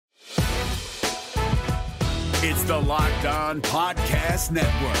It's the Locked On Podcast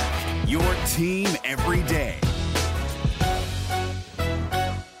Network, your team every day.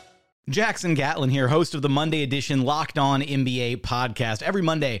 Jackson Gatlin here, host of the Monday edition Locked On NBA podcast. Every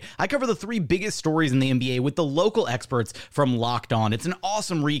Monday, I cover the three biggest stories in the NBA with the local experts from Locked On. It's an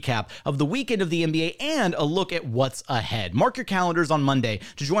awesome recap of the weekend of the NBA and a look at what's ahead. Mark your calendars on Monday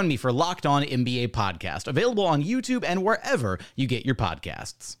to join me for Locked On NBA podcast, available on YouTube and wherever you get your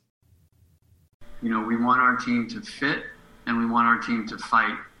podcasts. You know, we want our team to fit and we want our team to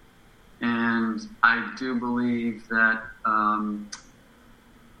fight. And I do believe that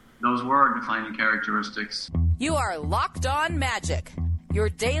those were our defining characteristics. You are Locked On Magic, your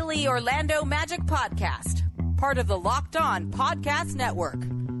daily Orlando Magic podcast. Part of the Locked On Podcast Network,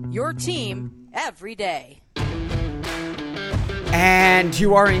 your team every day. And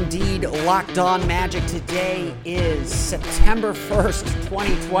you are indeed Locked On Magic. Today is September 1st,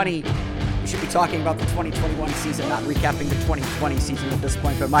 2020. We should be talking about the 2021 season, not recapping the 2020 season at this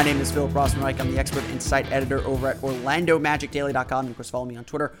point. But my name is Philip Rossman-Reich. I'm the expert insight editor over at OrlandoMagicDaily.com. And of course, follow me on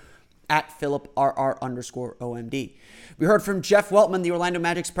Twitter at PhilipRR_OMD. We heard from Jeff Weltman, the Orlando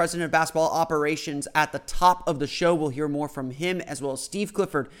Magic's president of basketball operations, at the top of the show. We'll hear more from him, as well as Steve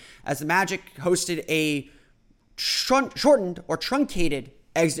Clifford, as the Magic hosted a shortened or truncated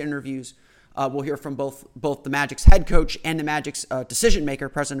exit interviews. We'll hear from both the Magic's head coach and the Magic's decision maker,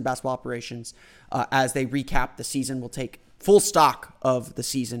 president of basketball operations, as they recap the season. We'll take full stock of the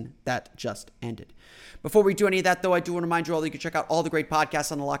season that just ended. Before we do any of that, though, I do want to remind you all that you can check out all the great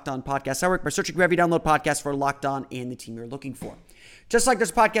podcasts on the Locked On Podcast Network by searching wherever you download podcasts for Locked On and the team you're looking for. Just like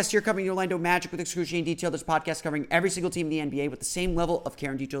this podcast here covering the Orlando Magic with excruciating detail, this podcast covering every single team in the NBA with the same level of care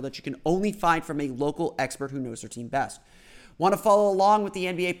and detail that you can only find from a local expert who knows their team best. Want to follow along with the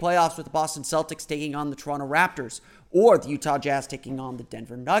NBA playoffs with the Boston Celtics taking on the Toronto Raptors or the Utah Jazz taking on the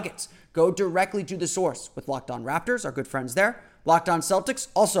Denver Nuggets? Go directly to the source with Locked On Raptors, our good friends there. Locked On Celtics,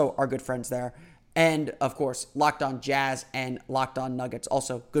 also our good friends there. And, of course, Locked On Jazz and Locked On Nuggets,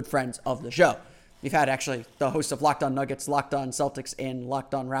 also good friends of the show. We've had, actually, the host of Locked On Nuggets, Locked On Celtics, and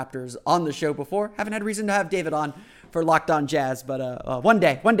Locked On Raptors on the show before. Haven't had a reason to have David on for Locked On Jazz, but one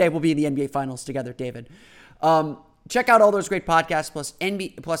day we'll be in the NBA Finals together, David. Check out all those great podcasts,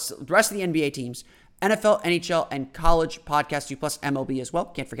 plus the rest of the NBA teams, NFL, NHL, and college podcasts too, plus MLB as well.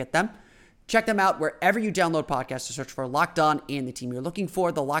 Can't forget them. Check them out wherever you download podcasts to search for Locked On and the team you're looking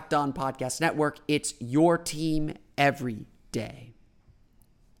for, the Locked On Podcast Network. It's your team every day.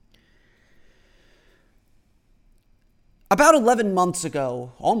 About 11 months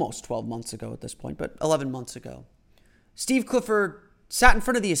ago, almost 12 months ago at this point, but 11 months ago, Steve Clifford sat in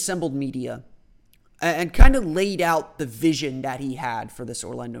front of the assembled media and kind of laid out the vision that he had for this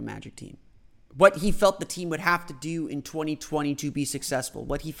Orlando Magic team. What he felt the team would have to do in 2020 to be successful.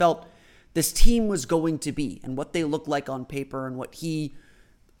 What he felt this team was going to be and what they looked like on paper and what he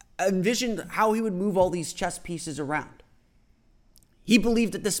envisioned how he would move all these chess pieces around. He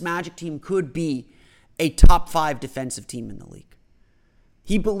believed that this Magic team could be a top 5 defensive team in the league.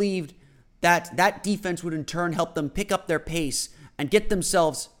 He believed that that defense would in turn help them pick up their pace and get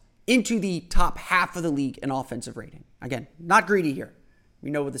themselves into the top half of the league in offensive rating. Again, not greedy here. We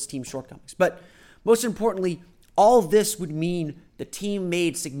know this team's shortcomings. But most importantly, all of this would mean the team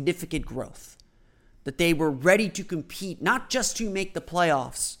made significant growth. That they were ready to compete, not just to make the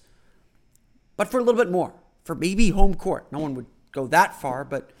playoffs, but for a little bit more. For maybe home court. No one would go that far,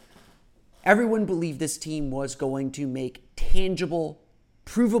 but everyone believed this team was going to make tangible,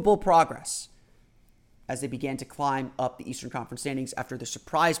 provable progress as they began to climb up the Eastern Conference standings after the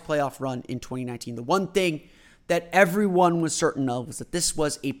surprise playoff run in 2019. The one thing that everyone was certain of was that this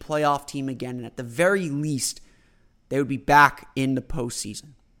was a playoff team again, and at the very least, they would be back in the postseason.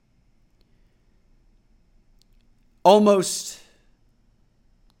 Almost,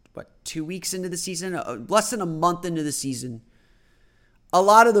 2 weeks into the season? Less than a month into the season, a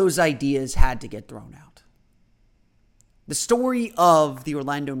lot of those ideas had to get thrown out. The story of the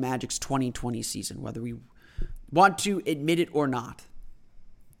Orlando Magic's 2020 season, whether we want to admit it or not,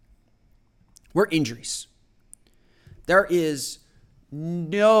 were injuries. There is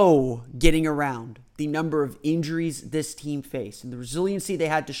no getting around the number of injuries this team faced and the resiliency they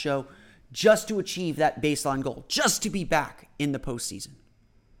had to show just to achieve that baseline goal, just to be back in the postseason.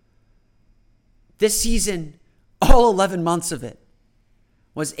 This season, all 11 months of it,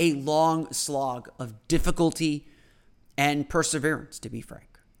 was a long slog of difficulty and perseverance, to be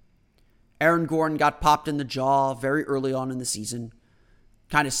frank. Aaron Gordon got popped in the jaw very early on in the season,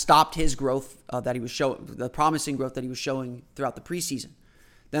 kind of stopped his growth that he was showing, the promising growth that he was showing throughout the preseason.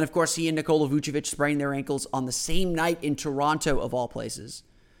 Then, of course, he and Nikola Vucevic sprained their ankles on the same night in Toronto, of all places,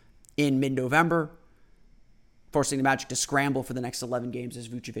 in mid-November. forcing the Magic to scramble for the next 11 games as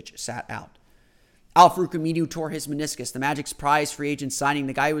Vucevic sat out. Al-Farouq Aminu tore his meniscus. The Magic's prize free agent signing,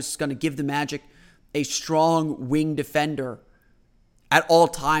 the guy who was going to give the Magic a strong wing defender at all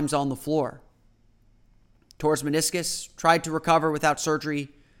times on the floor. Tore his meniscus, tried to recover without surgery,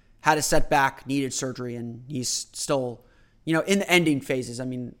 had a setback, needed surgery, and he's still, in the ending phases. I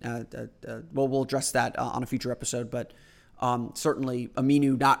mean, we'll address that on a future episode, but certainly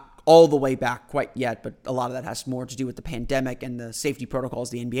Aminu not all the way back quite yet, but a lot of that has more to do with the pandemic and the safety protocols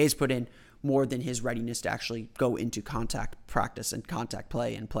the NBA's put in more than his readiness to actually go into contact practice and contact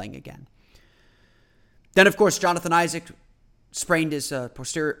play and playing again. Then, of course, Jonathan Isaac sprained his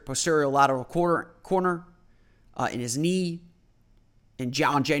posterior lateral corner in his knee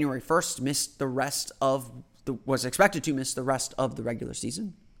on January 1st, was expected to miss the rest of the regular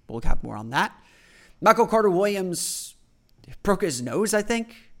season. We'll have more on that. Michael Carter-Williams broke his nose, I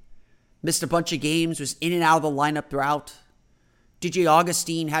think. Missed a bunch of games, was in and out of the lineup throughout. DJ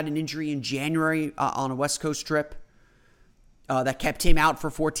Augustine had an injury in January on a West Coast trip that kept him out for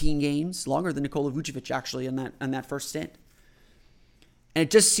 14 games, longer than Nikola Vucevic actually in that first stint. And it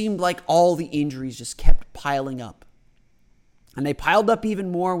just seemed like all the injuries just kept piling up. And they piled up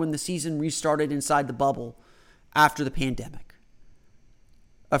even more when the season restarted inside the bubble after the pandemic.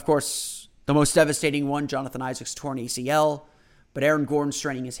 Of course, the most devastating one, Jonathan Isaac's torn ACL, but Aaron Gordon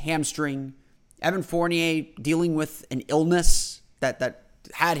straining his hamstring. Evan Fournier dealing with an illness that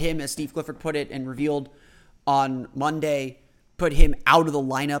had him, as Steve Clifford put it and revealed on Monday, put him out of the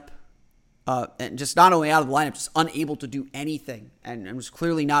lineup. And just not only out of the lineup, just unable to do anything. And was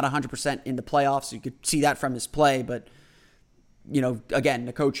clearly not 100% in the playoffs. You could see that from his play. But, again,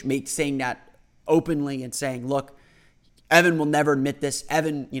 the coach saying that openly and saying, look, Evan will never admit this.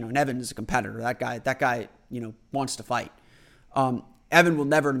 Evan, and Evan is a competitor. That guy, wants to fight. Evan will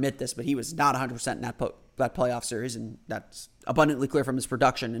never admit this, but he was not 100% in that playoff series, and that's abundantly clear from his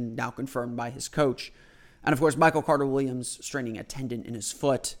production and now confirmed by his coach. And, of course, Michael Carter-Williams straining a tendon in his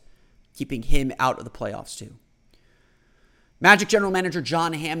foot, keeping him out of the playoffs too. Magic general manager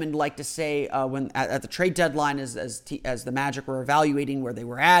John Hammond liked to say when at the trade deadline as the Magic were evaluating where they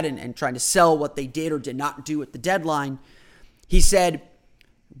were at and trying to sell what they did or did not do at the deadline, he said,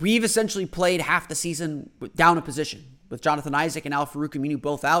 we've essentially played half the season down a position. With Jonathan Isaac and Al-Farouq Aminu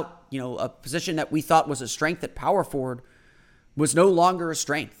both out, a position that we thought was a strength at power forward was no longer a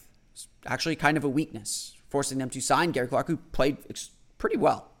strength. It's actually kind of a weakness, forcing them to sign Gary Clark, who played pretty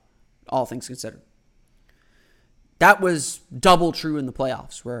well, all things considered. That was double true in the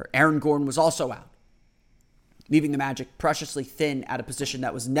playoffs, where Aaron Gordon was also out, leaving the Magic preciously thin at a position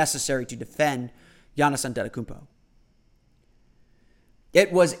that was necessary to defend Giannis Antetokounmpo.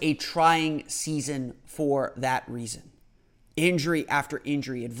 It was a trying season for that reason. Injury after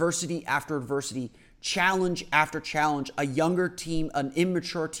injury, adversity after adversity, challenge after challenge. A younger team, an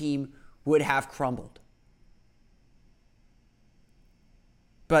immature team would have crumbled.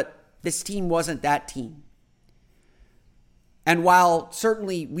 But this team wasn't that team. And while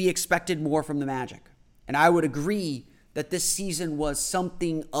certainly we expected more from the Magic, and I would agree that this season was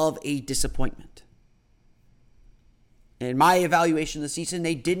something of a disappointment. In my evaluation of the season,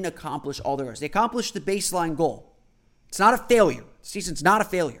 they didn't accomplish all there was. They accomplished the baseline goal. It's not a failure. The season's not a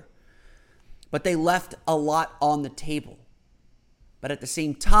failure. But they left a lot on the table. But at the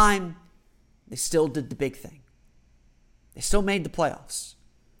same time, they still did the big thing. They still made the playoffs.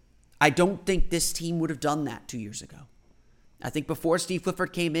 I don't think this team would have done that 2 years ago. I think before Steve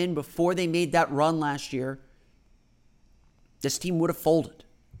Clifford came in, before they made that run last year, this team would have folded.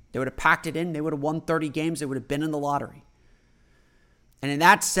 They would have packed it in. They would have won 30 games. They would have been in the lottery. And in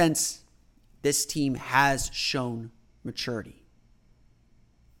that sense, this team has shown maturity.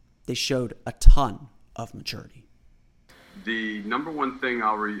 They showed a ton of maturity. The number one thing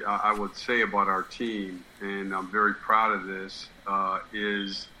I would say about our team, and I'm very proud of this,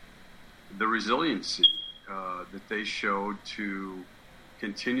 is the resiliency that they showed to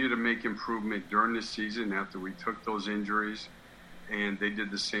continue to make improvement during the season after we took those injuries, and they did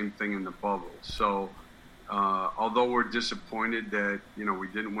the same thing in the bubble. So although we're disappointed that, we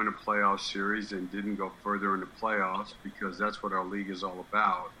didn't win a playoff series and didn't go further in the playoffs, because that's what our league is all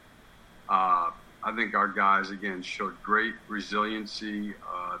about, I think our guys, again, showed great resiliency.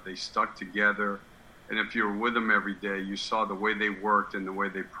 They stuck together. And if you were with them every day, you saw the way they worked and the way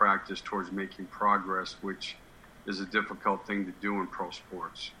they practiced towards making progress, which is a difficult thing to do in pro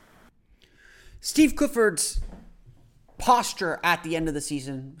sports. Steve Clifford's posture at the end of the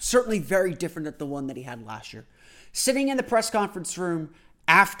season, certainly very different than the one that he had last year. Sitting in the press conference room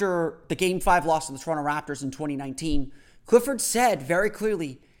after the Game 5 loss to the Toronto Raptors in 2019, Clifford said very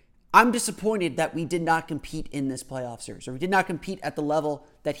clearly, I'm disappointed that we did not compete in this playoff series, or we did not compete at the level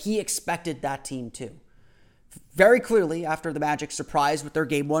that he expected that team to. Very clearly, after the Magic surprised with their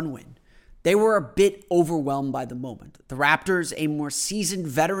Game 1 win, they were a bit overwhelmed by the moment. The Raptors, a more seasoned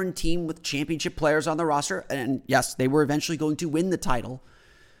veteran team with championship players on the roster, and yes, they were eventually going to win the title.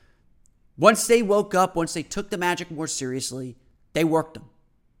 Once they woke up, once they took the Magic more seriously, they worked them.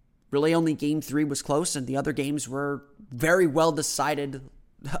 Really only Game 3 was close, and the other games were very well decided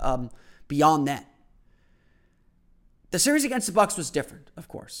beyond that. The series against the Bucks was different, of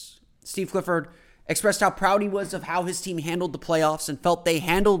course. Steve Clifford expressed how proud he was of how his team handled the playoffs and felt they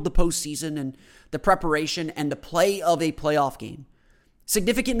handled the postseason and the preparation and the play of a playoff game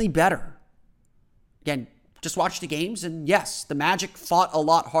significantly better. Again, just watch the games, and yes, the Magic fought a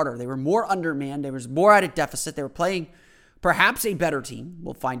lot harder. They were more undermanned. There was more at a deficit. They were playing perhaps a better team.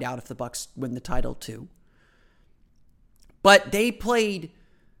 We'll find out if the Bucks win the title too. But they played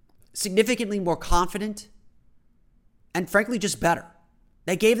significantly more confident and frankly just better.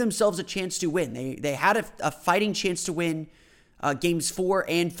 They gave themselves a chance to win. They had a fighting chance to win games 4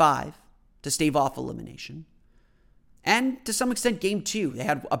 and 5 to stave off elimination. And to some extent, Game 2. They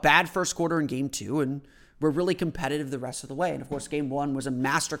had a bad first quarter in Game 2 and were really competitive the rest of the way. And of course, Game 1 was a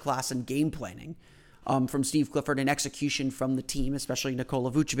masterclass in game planning from Steve Clifford and execution from the team, especially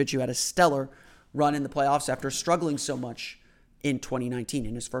Nikola Vucevic, who had a stellar run in the playoffs after struggling so much in 2019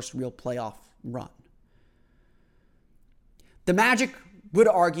 in his first real playoff run. The Magic would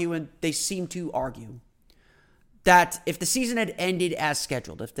argue, and they seem to argue, that if the season had ended as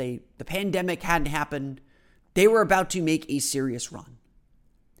scheduled, if the pandemic hadn't happened, they were about to make a serious run.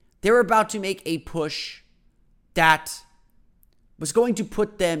 They were about to make a push that was going to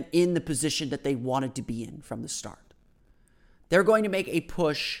put them in the position that they wanted to be in from the start. They're going to make a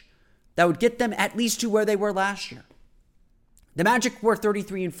push that would get them at least to where they were last year. The Magic were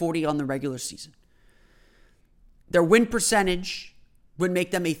 33-40 on the regular season. Their win percentage would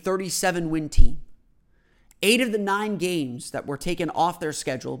make them a 37-win team. 8 of the 9 games that were taken off their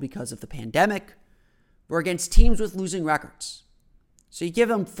schedule because of the pandemic were against teams with losing records. So you give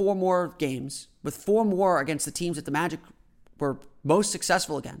them 4 more games, with 4 more against the teams that the Magic were most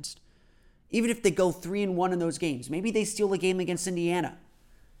successful against. Even if they go 3-1 in those games, maybe they steal a game against Indiana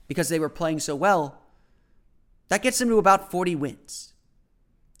because they were playing so well, that gets them to about 40 wins.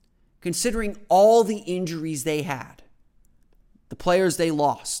 Considering all the injuries they had, the players they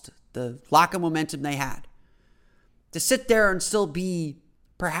lost, the lack of momentum they had, to sit there and still be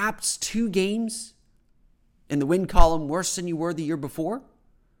perhaps 2 games in the win column worse than you were the year before,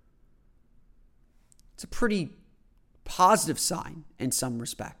 it's a pretty positive sign in some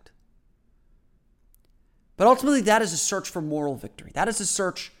respect. But ultimately, that is a search for moral victory. That is a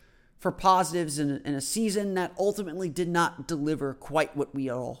search for positives in a season that ultimately did not deliver quite what we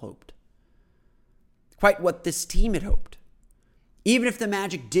all hoped. Quite what this team had hoped. Even if the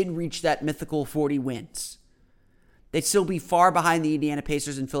Magic did reach that mythical 40 wins, they'd still be far behind the Indiana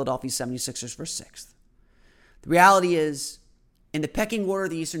Pacers and Philadelphia 76ers for 6th. The reality is, in the pecking order of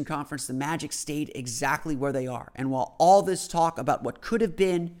the Eastern Conference, the Magic stayed exactly where they are. And while all this talk about what could have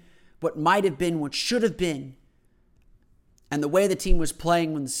been, what might have been, what should have been, and the way the team was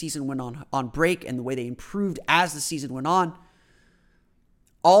playing when the season went on break and the way they improved as the season went on,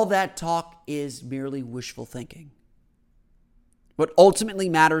 all that talk is merely wishful thinking. What ultimately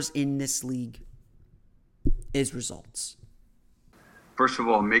matters in this league is results. First of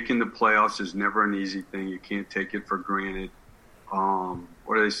all, making the playoffs is never an easy thing. You can't take it for granted.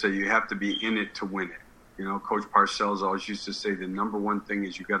 What do they say? You have to be in it to win it. You know, Coach Parcells always used to say the number one thing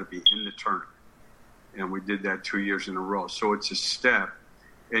is you got to be in the tournament. And we did that 2 years in a row. So it's a step.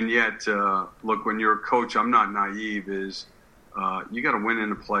 And yet, look, when you're a coach, I'm not naive, is you got to win in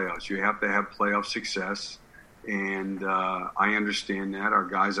the playoffs. You have to have playoff success. And I understand that. Our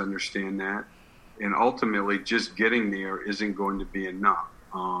guys understand that. And ultimately, just getting there isn't going to be enough.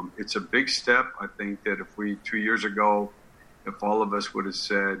 It's a big step. I think that if 2 years ago, if all of us would have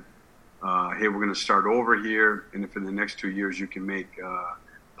said, hey, we're going to start over here, and if in the next 2 years you can make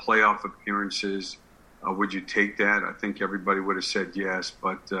playoff appearances, would you take that? I think everybody would have said yes.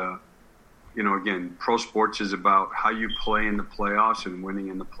 But, again, pro sports is about how you play in the playoffs and winning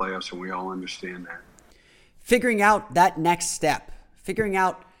in the playoffs, and we all understand that. Figuring out that next step, figuring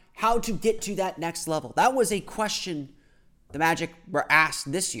out how to get to that next level. That was a question the Magic were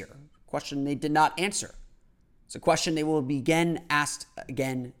asked this year, a question they did not answer. It's a question they will begin asked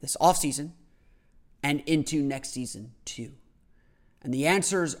again this offseason and into next season too. And the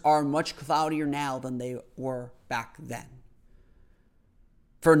answers are much cloudier now than they were back then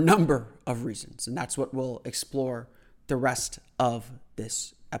for a number of reasons. And that's what we'll explore the rest of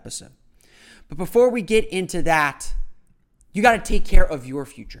this episode. But before we get into that, you got to take care of your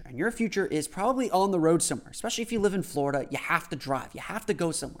future. And your future is probably on the road somewhere. Especially if you live in Florida, you have to drive. You have to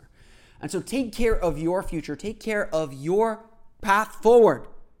go somewhere. And so take care of your future. Take care of your path forward.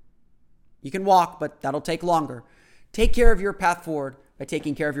 You can walk, but that'll take longer. Take care of your path forward by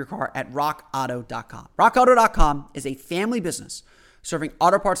taking care of your car at rockauto.com. Rockauto.com is a family business serving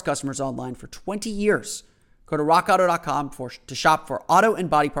auto parts customers online for 20 years. Go to rockauto.com to shop for auto and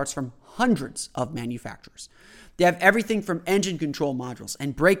body parts from hundreds of manufacturers. They have everything from engine control modules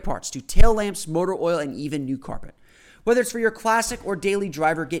and brake parts to tail lamps, motor oil, and even new carpet. Whether it's for your classic or daily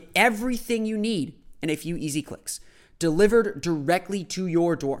driver, get everything you need in a few easy clicks, delivered directly to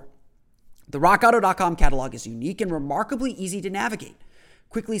your door. The rockauto.com catalog is unique and remarkably easy to navigate.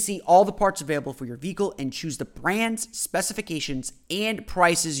 Quickly see all the parts available for your vehicle and choose the brands, specifications, and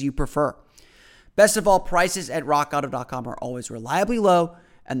prices you prefer. Best of all, prices at rockauto.com are always reliably low,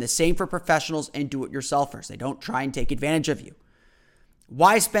 and the same for professionals and do-it-yourselfers. They don't try and take advantage of you.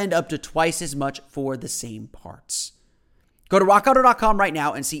 Why spend up to twice as much for the same parts? Go to rockauto.com right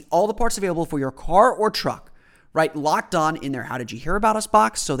now and see all the parts available for your car or truck. Write Locked On in their How Did You Hear About Us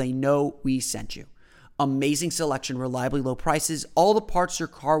box so they know we sent you. Amazing selection, reliably low prices, all the parts your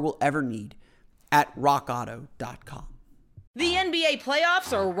car will ever need at rockauto.com. The NBA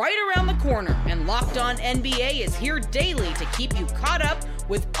playoffs are right around the corner, and Locked On NBA is here daily to keep you caught up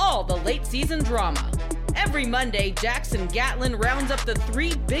with all the late season drama. Every Monday, Jackson Gatlin rounds up the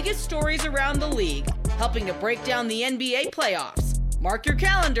 3 biggest stories around the league, helping to break down the NBA playoffs. Mark your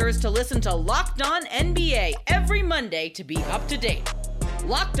calendars to listen to Locked On NBA every Monday to be up to date.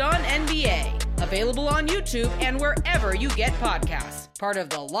 Locked On NBA, available on YouTube and wherever you get podcasts. Part of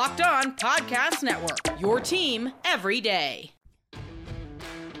the Locked On Podcast Network, your team every day.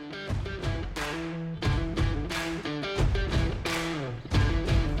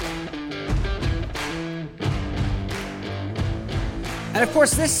 And of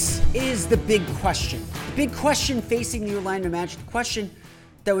course, this is the big question. The big question facing the Orlando Magic, the question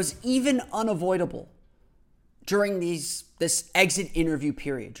that was even unavoidable during this exit interview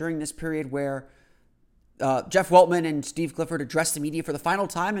period, during this period where Jeff Weltman and Steve Clifford addressed the media for the final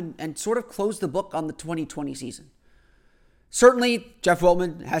time and sort of closed the book on the 2020 season. Certainly, Jeff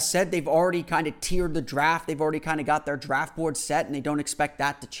Weltman has said they've already kind of tiered the draft. They've already kind of got their draft board set, and they don't expect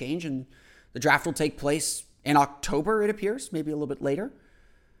that to change. And the draft will take place in October, it appears, maybe a little bit later.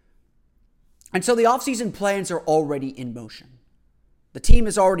 And so the offseason plans are already in motion. The team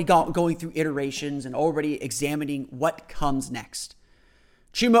is already going through iterations and already examining what comes next.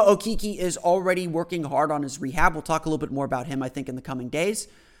 Chuma Okeke is already working hard on his rehab. We'll talk a little bit more about him, I think, in the coming days.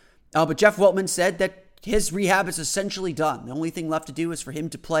 But Jeff Weltman said that his rehab is essentially done. The only thing left to do is for him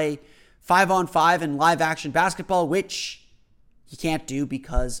to play 5-on-5 in live-action basketball, which he can't do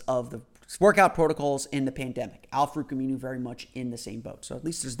because of the workout protocols in the pandemic. Al-Farouq Aminu very much in the same boat. So at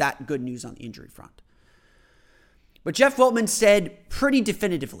least there's that good news on the injury front. But Jeff Weltman said pretty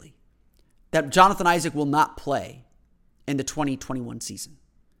definitively that Jonathan Isaac will not play in the 2021 season.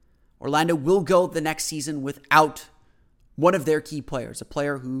 Orlando will go the next season without one of their key players, a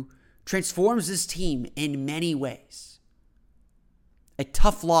player who transforms this team in many ways. A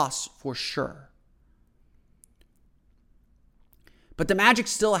tough loss for sure. But the Magic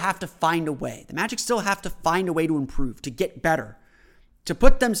still have to find a way. The Magic still have to find a way to improve, to get better, to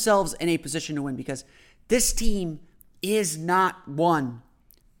put themselves in a position to win, because this team is not one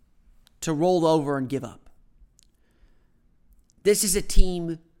to roll over and give up. This is a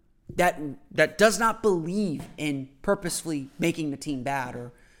team that does not believe in purposefully making the team bad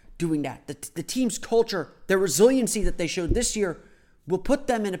or doing that. The team's culture, their resiliency that they showed this year will put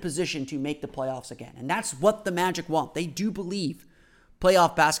them in a position to make the playoffs again. And that's what the Magic want. They do believe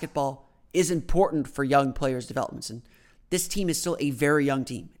playoff basketball is important for young players' developments. And this team is still a very young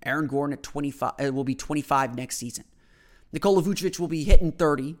team. Aaron Gordon at 25 will be 25 next season. Nikola Vucevic will be hitting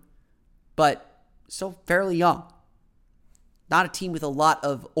 30, but still fairly young. Not a team with a lot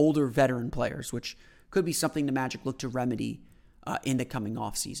of older veteran players, which could be something the Magic look to remedy in the coming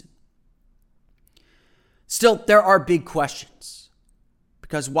offseason. Still, there are big questions.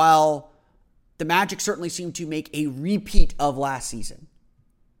 Because while the Magic certainly seem to make a repeat of last season,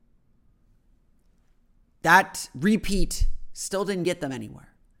 that repeat still didn't get them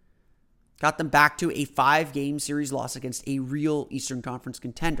anywhere. Got them back to a 5-game series loss against a real Eastern Conference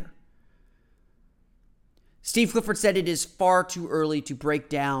contender. Steve Clifford said it is far too early to break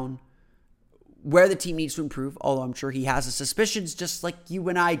down where the team needs to improve, although I'm sure he has his suspicions just like you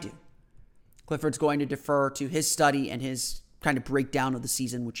and I do. Clifford's going to defer to his study and his kind of breakdown of the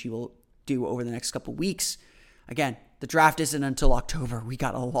season, which he will do over the next couple weeks. Again, the draft isn't until October. We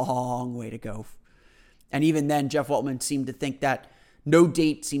got a long way to go. And even then, Jeff Weltman seemed to think that no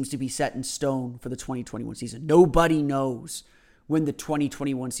date seems to be set in stone for the 2021 season. Nobody knows when the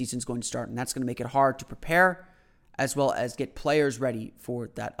 2021 season is going to start, and that's going to make it hard to prepare as well as get players ready for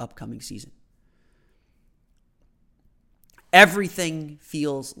that upcoming season. Everything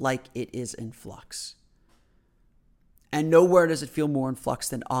feels like it is in flux. And nowhere does it feel more in flux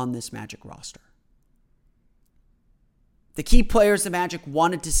than on this Magic roster. The key players the Magic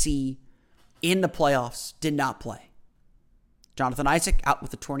wanted to see in the playoffs did not play. Jonathan Isaac out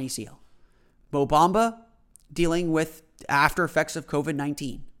with a torn ACL. Mo Bamba dealing with after effects of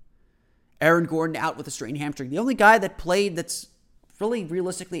COVID-19. Aaron Gordon out with a strained hamstring. The only guy that played that's really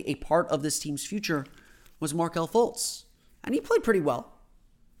realistically a part of this team's future was Markelle Fultz. And he played pretty well.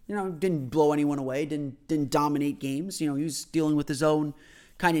 Didn't blow anyone away, didn't dominate games. He was dealing with his own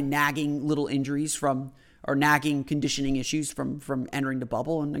kind of nagging little injuries or nagging conditioning issues from entering the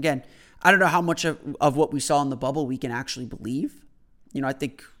bubble. And again, I don't know how much of what we saw in the bubble we can actually believe. I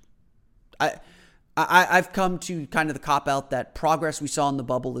think I've come to kind of the cop-out that progress we saw in the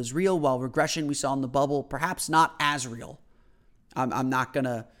bubble is real, while regression we saw in the bubble perhaps not as real. I'm not going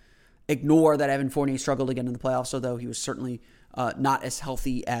to ignore that Evan Fournier struggled again in the playoffs, although he was certainly not as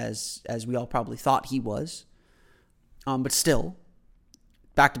healthy as we all probably thought he was. But still,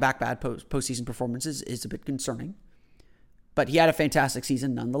 back-to-back bad postseason performances is a bit concerning. But he had a fantastic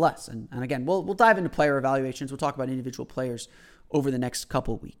season nonetheless. And again, we'll dive into player evaluations. We'll talk about individual players over the next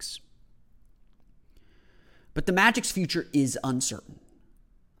couple of weeks. But the Magic's future is uncertain.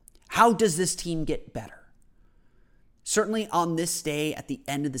 How does this team get better? Certainly on this day at the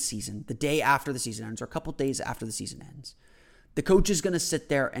end of the season, the day after the season ends, or a couple days after the season ends, the coach is going to sit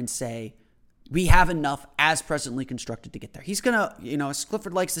there and say, we have enough as presently constructed to get there. He's going to, as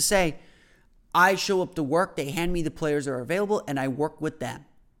Clifford likes to say, I show up to work, they hand me the players that are available, and I work with them.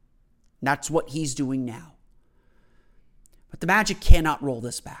 And that's what he's doing now. But the Magic cannot roll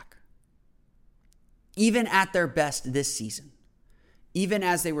this back. Even at their best this season, even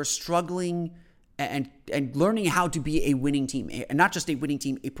as they were struggling and learning how to be a winning team, and not just a winning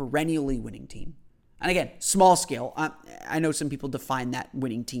team, a perennially winning team. And again, small scale. I know some people define that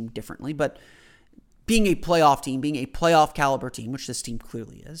winning team differently, but being a playoff team, being a playoff caliber team, which this team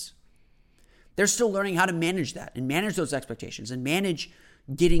clearly is, they're still learning how to manage that and manage those expectations and manage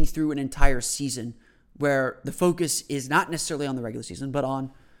getting through an entire season where the focus is not necessarily on the regular season, but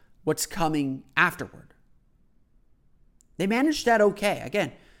on what's coming afterward. They managed that okay.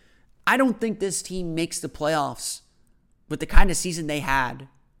 Again, I don't think this team makes the playoffs with the kind of season they had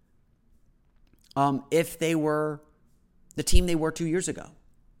if they were the team they were 2 years ago.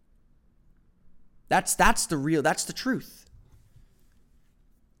 That's the truth.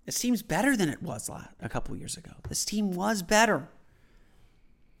 This team's better than it was a couple years ago. This team was better.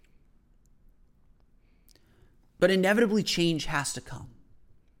 But inevitably change has to come.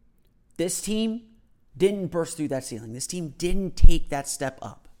 This team didn't burst through that ceiling. This team didn't take that step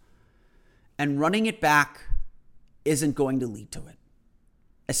up. And running it back isn't going to lead to it,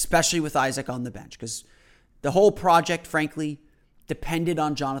 especially with Isaac on the bench, because the whole project, frankly, depended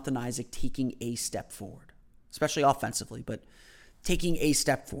on Jonathan Isaac taking a step forward, especially offensively, but taking a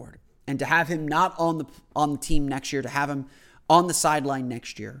step forward. And to have him not on the team next year, to have him on the sideline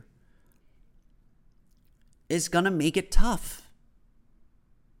next year, is going to make it tough.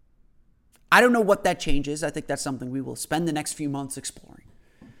 I don't know what that change is. I think that's something we will spend the next few months exploring.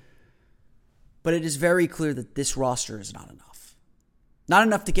 But it is very clear that this roster is not enough. Not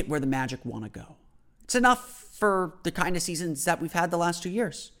enough to get where the Magic want to go. It's enough for the kind of seasons that we've had the last 2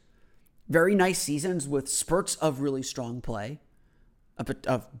 years. Very nice seasons with spurts of really strong play,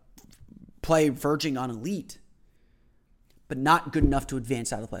 of play verging on elite, but not good enough to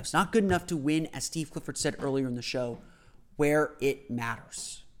advance out of the playoffs. Not good enough to win, as Steve Clifford said earlier in the show, where it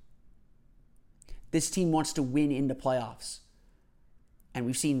matters. This team wants to win in the playoffs. And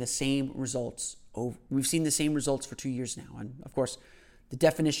we've seen the same results. We've seen the same results for 2 years now. And of course, the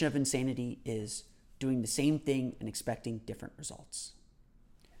definition of insanity is doing the same thing and expecting different results.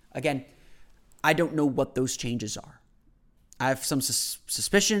 Again, I don't know what those changes are. I have some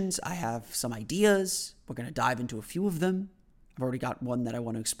suspicions. I have some ideas. We're going to dive into a few of them. I've already got one that I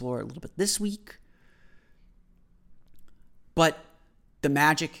want to explore a little bit this week. But the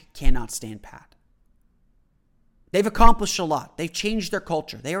Magic cannot stand pat. They've accomplished a lot. They've changed their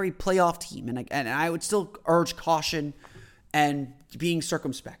culture. They are a playoff team. And I would still urge caution and being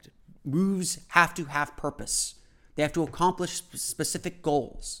circumspect. Moves have to have purpose. They have to accomplish specific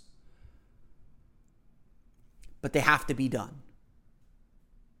goals. But they have to be done.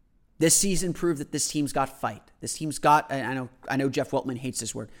 This season proved that this team's got fight. This team's got, I know Jeff Weltman hates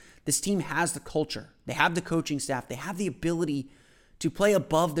this word. This team has the culture. They have the coaching staff. They have the ability to play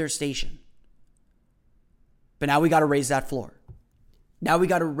above their station. But now we got to raise that floor. Now we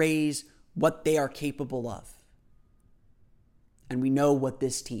got to raise what they are capable of. And we know what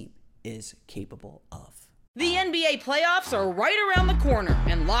this team is capable of. The NBA playoffs are right around the corner,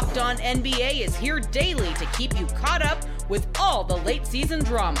 and Locked On NBA is here daily to keep you caught up with all the late season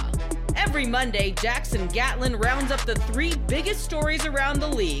drama. Every Monday, Jackson Gatlin rounds up the 3 biggest stories around the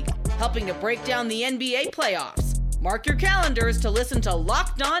league, helping to break down the NBA playoffs. Mark your calendars to listen to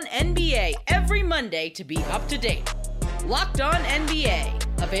Locked On NBA every Monday to be up to date. Locked On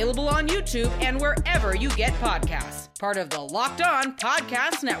NBA, available on YouTube and wherever you get podcasts. Part of the Locked On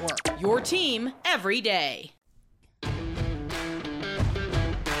Podcast Network, your team every day.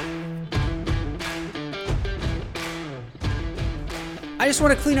 I just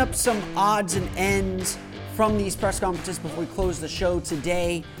want to clean up some odds and ends from these press conferences before we close the show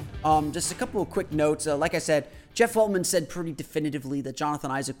today. Just a couple of quick notes. Like I said, Jeff Weltman said pretty definitively that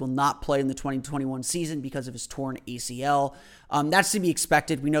Jonathan Isaac will not play in the 2021 season because of his torn ACL. That's to be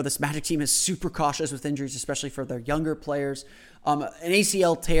expected. We know this Magic team is super cautious with injuries, especially for their younger players. An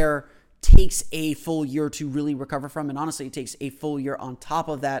ACL tear takes a full year to really recover from, and honestly, it takes a full year on top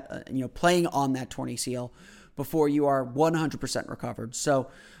of that, playing on that torn ACL before you are 100% recovered. So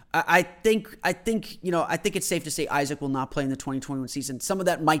I think it's safe to say Isaac will not play in the 2021 season. Some of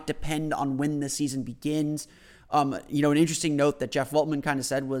that might depend on when the season begins. An interesting note that Jeff Weltman kind of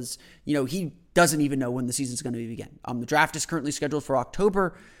said was, he doesn't even know when the season's going to begin. The draft is currently scheduled for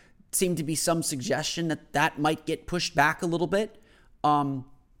October. Seemed to be some suggestion that might get pushed back a little bit. No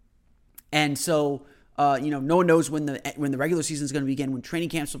one knows when the regular season is going to begin, when training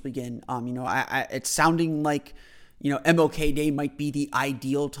camps will begin. It's sounding like, MLK Day might be the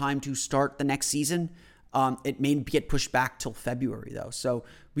ideal time to start the next season. It may get pushed back till February, though. So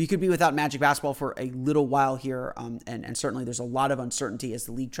we could be without Magic basketball for a little while here. And certainly there's a lot of uncertainty as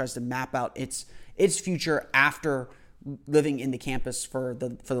the league tries to map out its future after living in the campus for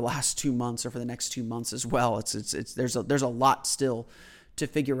the last 2 months, or for the next 2 months as well. There's a lot still to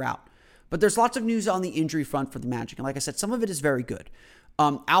figure out. But there's lots of news on the injury front for the Magic. And like I said, some of it is very good.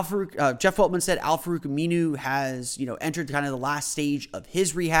 Jeff Weltman said Al-Farouq Aminu has, entered kind of the last stage of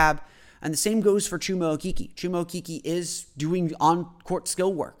his rehab. And the same goes for Chuma Okeke. Chuma Okeke is doing on-court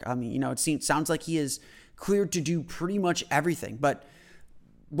skill work. It sounds like he is cleared to do pretty much everything. But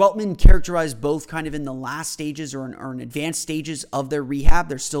Weltman characterized both kind of in the last stages or in advanced stages of their rehab.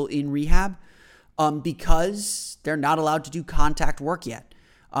 They're still in rehab because they're not allowed to do contact work yet.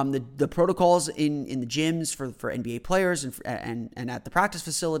 The protocols in the gyms for NBA players and at the practice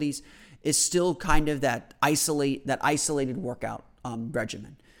facilities is still kind of that isolated workout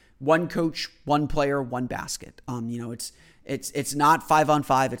regimen. One coach, one player, one basket. It's not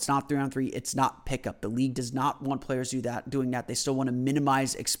 5-on-5. It's not 3-on-3. It's not pickup. The league does not want players doing that. They still want to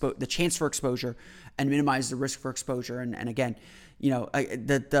minimize the chance for exposure and minimize the risk for exposure. And again,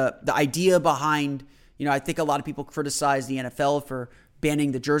 the idea behind, I think a lot of people criticize the NFL for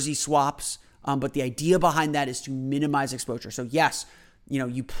banning the jersey swaps, but the idea behind that is to minimize exposure. So yes,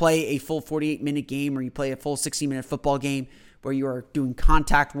 you play a full 48-minute game, or you play a full 60-minute football game where you are doing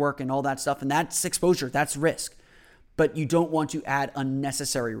contact work and all that stuff, and that's exposure, that's risk. But you don't want to add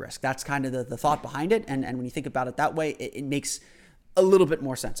unnecessary risk. That's kind of the thought behind it, and when you think about it that way, it makes a little bit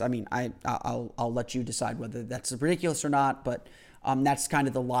more sense. I mean, I'll let you decide whether that's ridiculous or not, but that's kind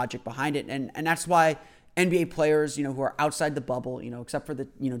of the logic behind it, and that's why NBA players, who are outside the bubble, except for the,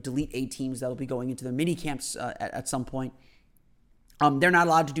 Delete 8 teams that'll be going into their mini camps at some point, they're not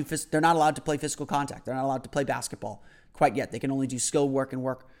allowed to play physical contact. They're not allowed to play basketball quite yet. They can only do skill work and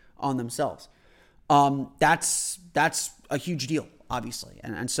work on themselves. That's a huge deal, obviously.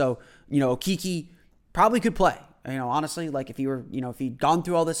 And so, Okeke probably could play. Honestly, like if he'd gone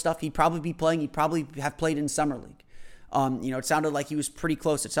through all this stuff, he'd probably be playing. He'd probably have played in Summer League. It sounded like he was pretty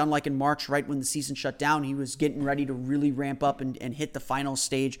close. It sounded like in March, right when the season shut down, he was getting ready to really ramp up and hit the final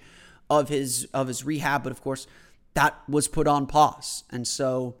stage of his rehab. But of course, that was put on pause. And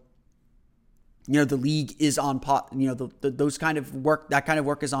so, the league is on pause. That kind of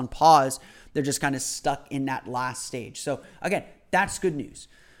work is on pause. They're just kind of stuck in that last stage. So again, that's good news.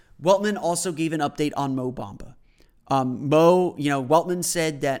 Weltman also gave an update on Mo Bamba. Weltman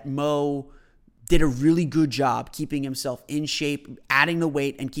said that Mo did a really good job keeping himself in shape, adding the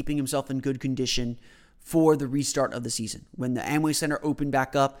weight, and keeping himself in good condition for the restart of the season. When the Amway Center opened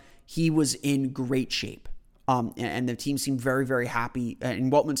back up, he was in great shape. And the team seemed very, very happy,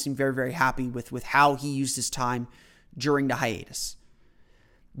 and Weltman seemed very, very happy with how he used his time during the hiatus.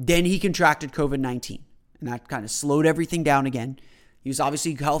 Then he contracted COVID-19, and that kind of slowed everything down again. He was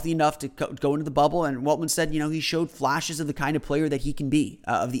obviously healthy enough to go into the bubble, and Weltman said, he showed flashes of the kind of player that he can be,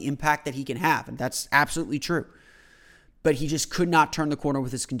 of the impact that he can have, and that's absolutely true. But he just could not turn the corner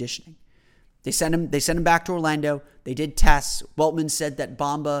with his conditioning. They sent him back to Orlando. They did tests. Weltman said that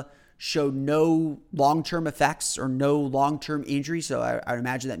Bamba showed no long-term effects or no long-term injury, so I would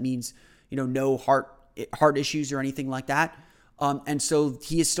imagine that means, no heart issues or anything like that. And so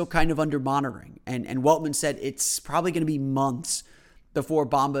he is still kind of under monitoring. And Weltman said it's probably going to be months before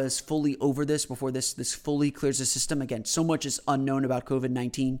Bamba is fully over this, before this fully clears the system. Again, so much is unknown about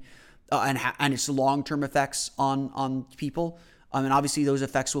COVID-19 and its long-term effects on people. And obviously those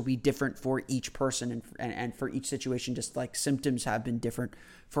effects will be different for each person and for each situation, just like symptoms have been different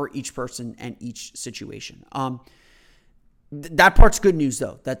for each person and each situation. That part's good news,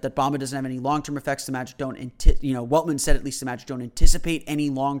 though, that Bamba doesn't have any long-term effects. The Magic don't, Weltman said at least the Magic don't anticipate any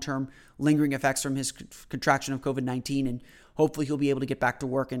long-term lingering effects from his contraction of COVID-19, and hopefully he'll be able to get back to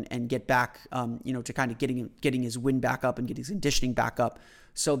work and get back, to kind of getting his win back up and getting his conditioning back up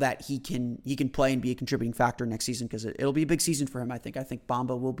so that he can play and be a contributing factor next season, because it'll be a big season for him, I think. I think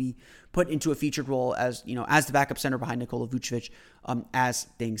Bamba will be put into a featured role as the backup center behind Nikola Vucevic as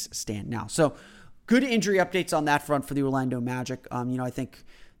things stand now. So, good injury updates on that front for the Orlando Magic. I think,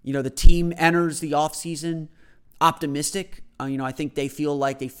 the team enters the offseason optimistic. I think they feel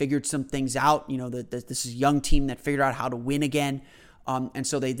like they figured some things out. That this is a young team that figured out how to win again. And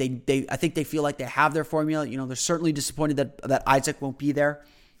so I think they feel like they have their formula. They're certainly disappointed that Isaac won't be there.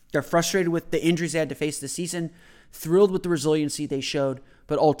 They're frustrated with the injuries they had to face this season, thrilled with the resiliency they showed,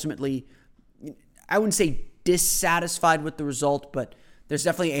 but ultimately, I wouldn't say dissatisfied with the result, but there's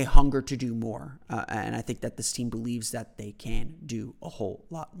definitely a hunger to do more, and I think that this team believes that they can do a whole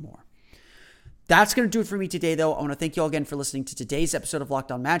lot more. That's going to do it for me today, though. I want to thank you all again for listening to today's episode of Locked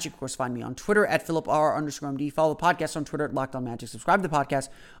On Magic. Of course, find me on Twitter at PhilipR_MD. Follow the podcast on Twitter at Locked On Magic. Subscribe to the podcast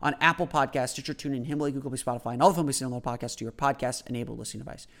on Apple Podcasts, Stitcher, TuneIn, Himalaya, Google Play, Spotify, and all the film based on the podcast to your podcast-enabled listening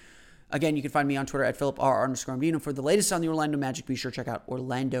device. Again, you can find me on Twitter at PhilipR_MD. And for the latest on the Orlando Magic, be sure to check out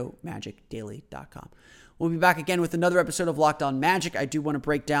OrlandoMagicDaily.com. We'll be back again with another episode of Locked On Magic. I do want to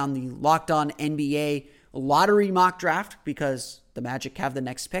break down the Locked On NBA lottery mock draft because the Magic have the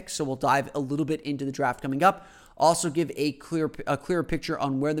next pick, so we'll dive a little bit into the draft coming up. Also give a clearer picture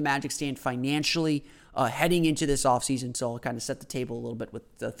on where the Magic stand financially heading into this offseason, so I'll kind of set the table a little bit with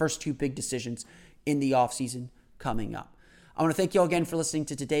the first two big decisions in the offseason coming up. I want to thank you all again for listening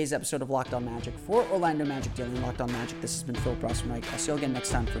to today's episode of Locked On Magic. For Orlando Magic Daily and Locked On Magic, this has been Philip Rossman-Wright. I'll see you all again next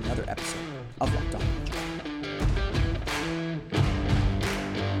time for another episode of Locked On Magic.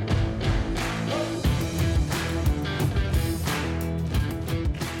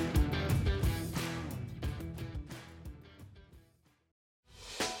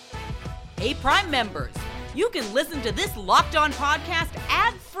 Hey, Prime members, you can listen to this Locked On podcast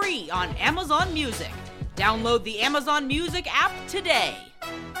ad-free on Amazon Music. Download the Amazon Music app today.